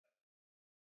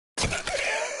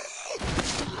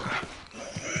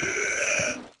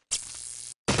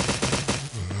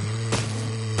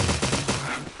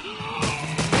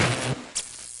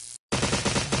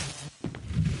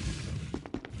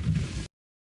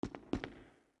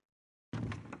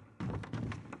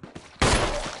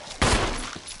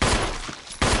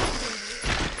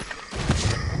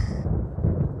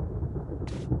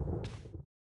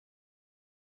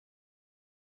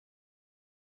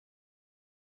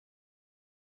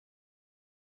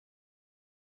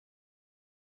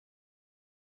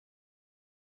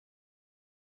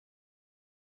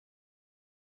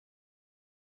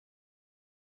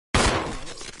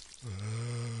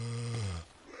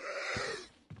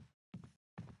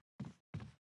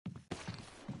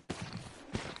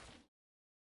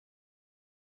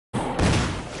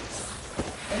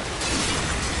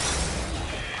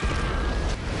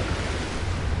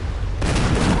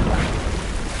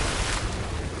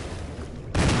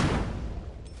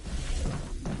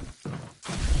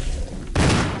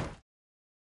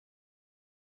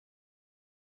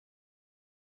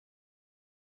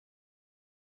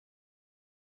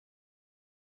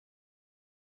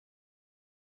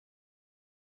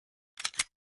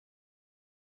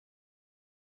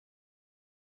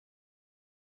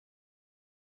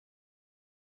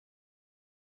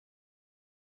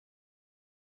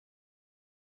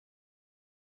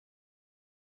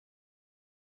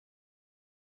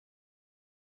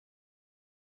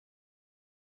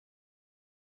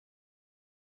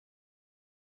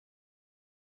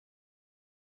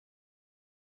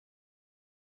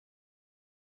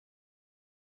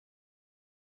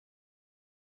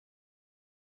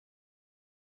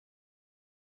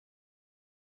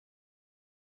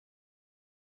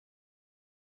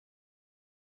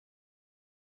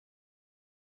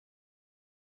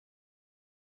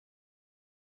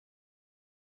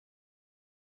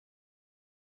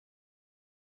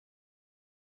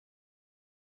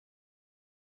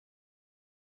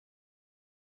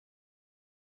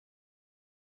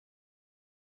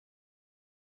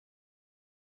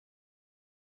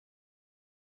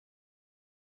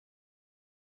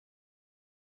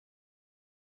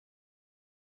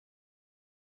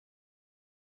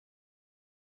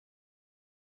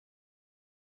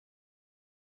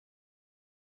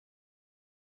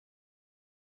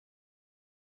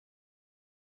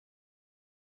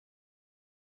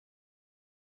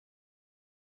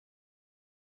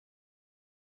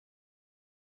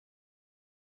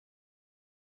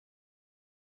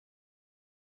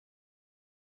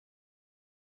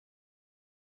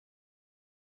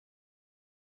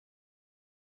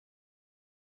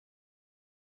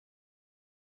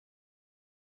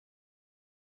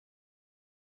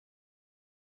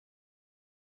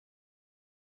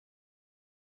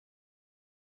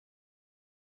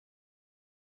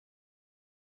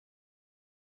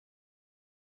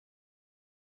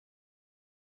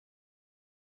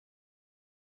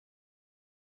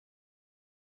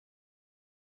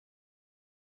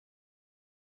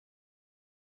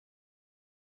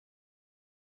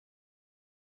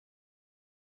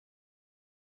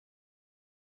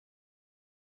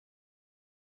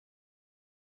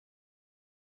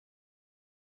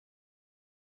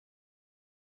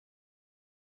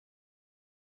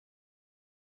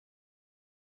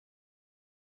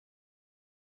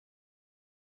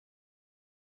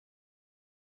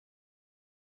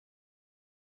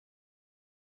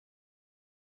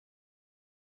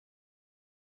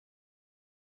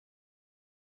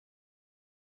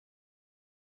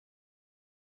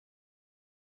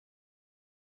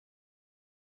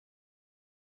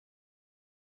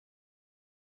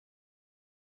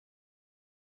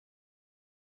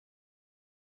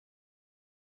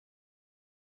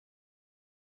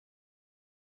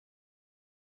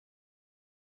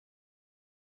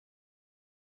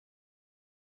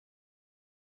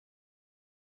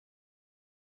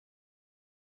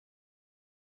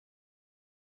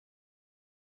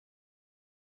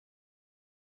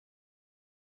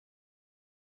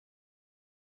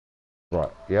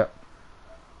Right, yep.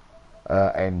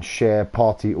 And share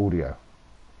party audio.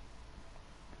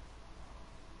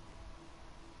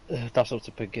 That's up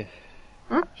to Piggy.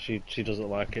 Hmm? She doesn't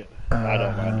like it. I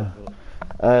don't mind it.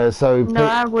 But... So No,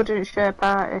 I wouldn't share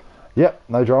party. Yep,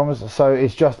 no dramas. So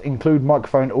it's just include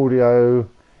microphone audio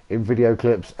in video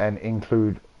clips and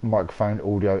include microphone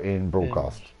audio in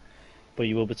broadcast. But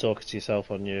you will be talking to yourself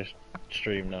on your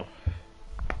stream now.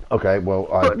 Okay, well,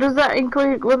 But does that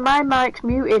include when my mic's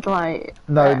muted? Like,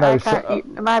 No, I so,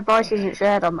 can't, my voice isn't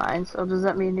shared on mine. So does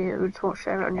that mean you just won't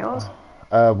share it on yours?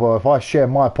 well, if I share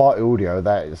my party audio,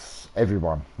 that is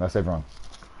everyone. That's everyone.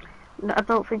 No, I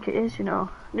don't think it is. You know,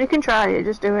 you can try it.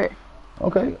 Just do it.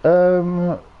 Okay.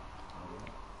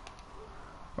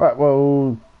 Right.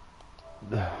 Well.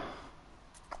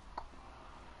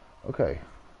 Okay.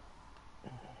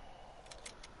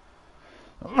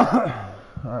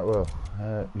 Alright, well,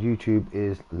 YouTube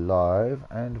is live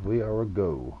and we are a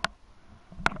go.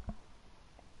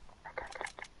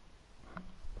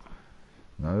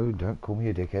 No, don't call me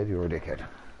a dickhead, you're a dickhead.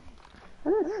 I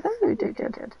didn't say you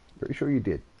did. Pretty sure you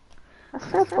did. I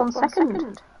said 1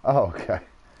 second. Oh, okay.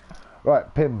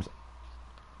 Right, Pims,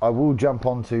 I will jump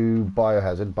onto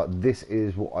Biohazard, but this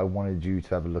is what I wanted you to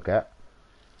have a look at.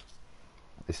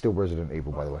 It's still Resident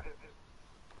Evil, by the way.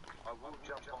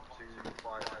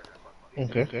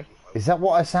 Okay. Is that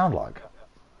what I sound like?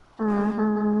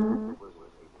 Mm-hmm.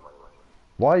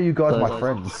 Why are you guys my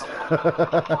friends?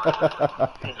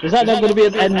 Is that not going to be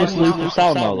an endless loop of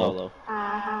sound now, though?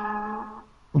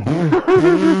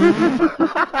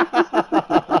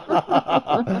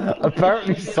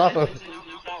 Apparently so.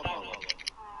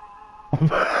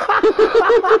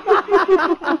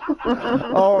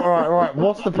 Oh, right.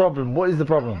 What's the problem? What is the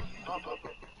problem?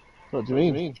 What do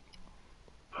you mean?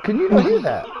 Can you not hear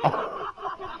that?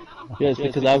 Yeah, it's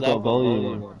because I've got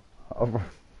volume on. Oh,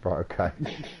 right, okay.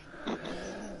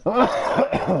 So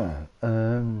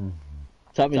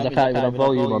that means I can't even have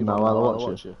volume on now while I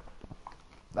watch you?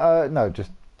 No,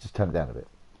 just turn it down a bit.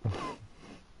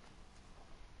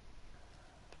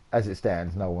 As it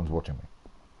stands, no one's watching me.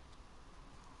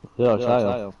 Yeah,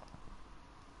 try.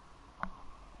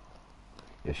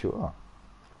 Yes, you are.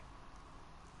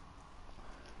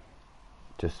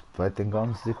 Just waiting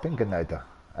on the Pinkernator.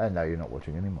 And now you're not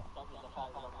watching anymore.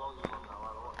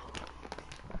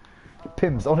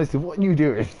 Pims, honestly, what are you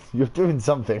doing? You're doing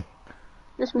something.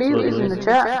 Just mute is in the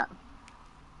chat.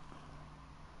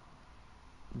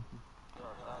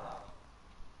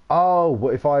 Oh,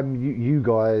 what if I'm you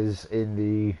guys in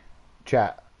the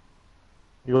chat?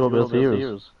 You won't be able to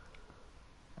hear us.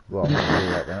 Well, I'm gonna do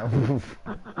that then.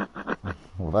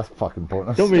 Well, that's fucking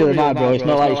pointless. Don't really matter, bro. It's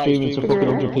not like streaming to fucking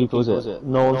 100 people, is it?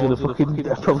 No one's gonna fucking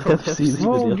probably ever see these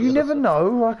Well, videos. you never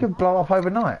know. I could blow up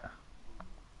overnight.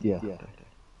 Yeah.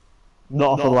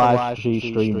 Not off a live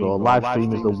stream, bro. Live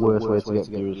stream is the worst way to get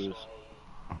viewers.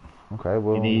 Okay,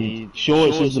 well. You need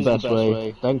shorts is the best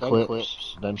way, then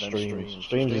clips, then streams.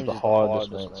 Streams is the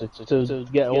hardest, mate. To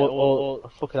get all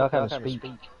fucking I can't speak.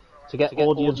 To get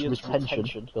audience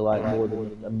retention for like more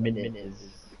than a minute is.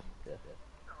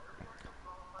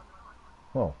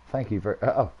 Well, thank you very.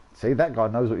 Oh, see, that guy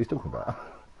knows what he's talking about.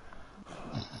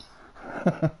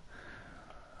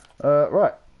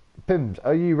 Right, Pims,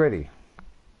 are you ready?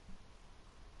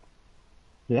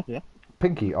 Yeah.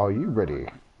 Pinky, are you ready?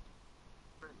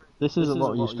 This isn't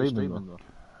what you're streaming though.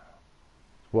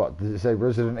 What, does it say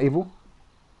Resident Evil?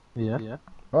 Yeah.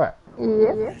 Right.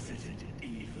 Yeah.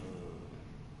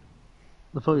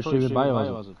 The thought you're streaming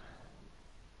Biohazard.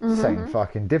 Same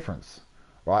fucking difference.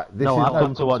 Right, this No, is I've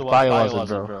come to watch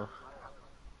Biohazard, bro.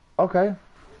 Okay.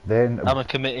 Then I'm a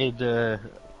committed,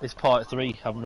 it's part 3, I'm